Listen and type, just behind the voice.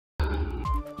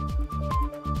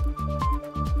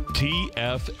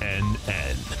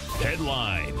TFNN.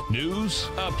 Headline News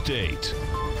Update.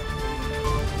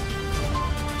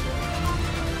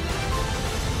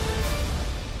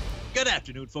 Good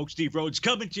afternoon, folks. Steve Rhodes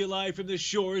coming to you live from the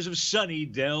shores of sunny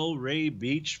Delray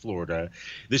Beach, Florida.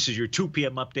 This is your 2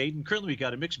 p.m. update, and currently we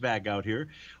got a mixed bag out here.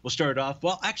 We'll start off.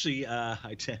 Well, actually,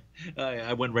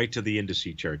 I went right to the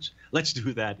indice charts. Let's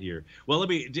do that here. Well, let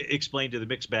me explain to the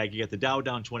mixed bag. You got the Dow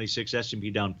down 26, S&P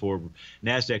down 4,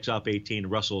 Nasdaq's up 18,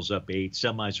 Russell's up 8,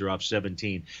 semis are off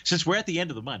 17. Since we're at the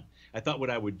end of the month, I thought what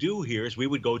I would do here is we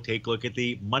would go take a look at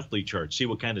the monthly chart, see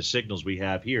what kind of signals we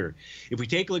have here. If we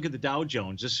take a look at the Dow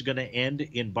Jones, this is going to end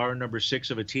in bar number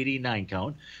 6 of a TD9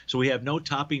 count. So we have no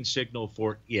topping signal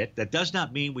for it. That does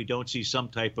not mean we don't see some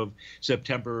type of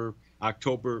September,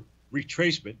 October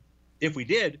retracement. If we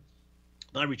did,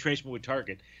 that retracement would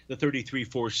target the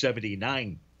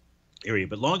 33,479 area.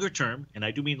 But longer term, and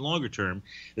I do mean longer term,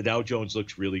 the Dow Jones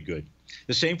looks really good.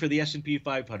 The same for the S&P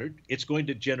 500. It's going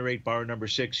to generate bar number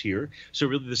 6 here. So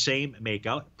really the same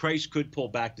makeout. Price could pull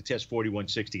back to test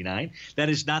 41.69. That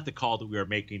is not the call that we are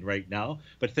making right now,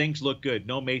 but things look good.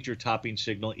 No major topping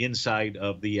signal inside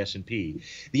of the S&P.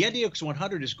 The NDX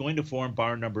 100 is going to form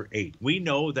bar number 8. We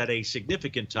know that a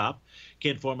significant top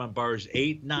can form on bars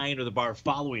 8, 9, or the bar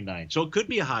following 9. So it could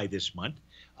be a high this month.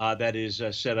 That is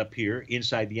set up here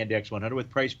inside the Index 100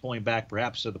 with price pulling back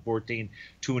perhaps to the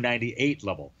 14,298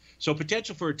 level. So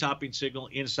potential for a topping signal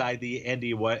inside the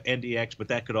NDX, but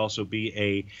that could also be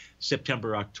a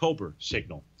September-October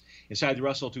signal. Inside the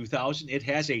Russell 2000, it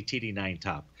has a TD9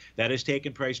 top. That has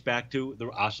taken price back to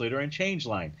the oscillator and change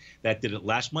line. That did it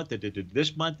last month. That did it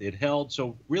this month. It held.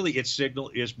 So really its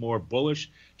signal is more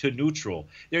bullish to neutral.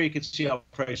 There you can see how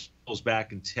price pulls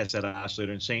back and tests that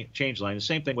oscillator and change line. The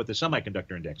same thing with the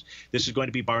semiconductor index. This is going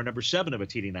to be bar number 7 of a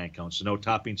TD9 count. So no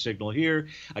topping signal here.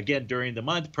 Again, during the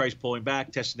month, price pulling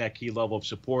back, testing that key level of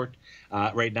support.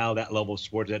 Right now, that level of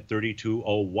support is at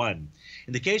 32.01.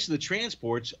 In the case of the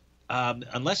transports,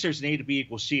 unless there's an A to B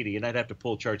equals CD, and I'd have to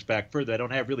pull charts back further, I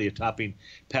don't have really a topping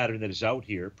pattern that is out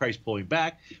here. Price pulling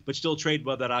back, but still trade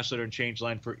above that oscillator and change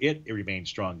line for it. It remains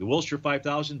strong. The Wilshire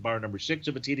 5000, bar number 6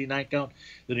 of a TD9 count.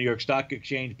 The New York Stock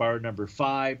Exchange, bar number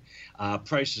 5.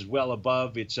 Price is well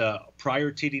above its prior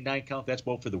TD9 count. That's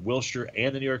both for the Wilshire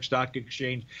and the New York Stock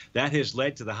Exchange. That has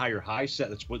led to the higher high set.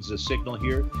 That's what's the signal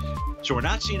here. So we're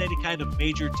not seeing any kind of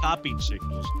major topping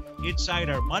signals inside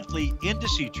our monthly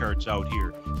indice charts out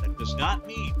here. That does not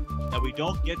mean that we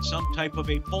don't get some type of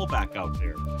a pullback out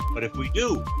there. But if we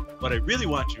do, what I really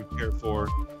want you to prepare for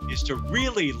is to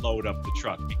really load up the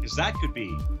truck, because that could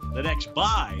be the next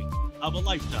buy of a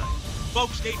lifetime.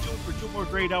 Folks, stay tuned for 2 more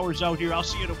great hours out here. I'll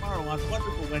see you tomorrow on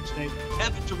Wonderful Wednesday.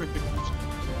 Have a terrific Wednesday.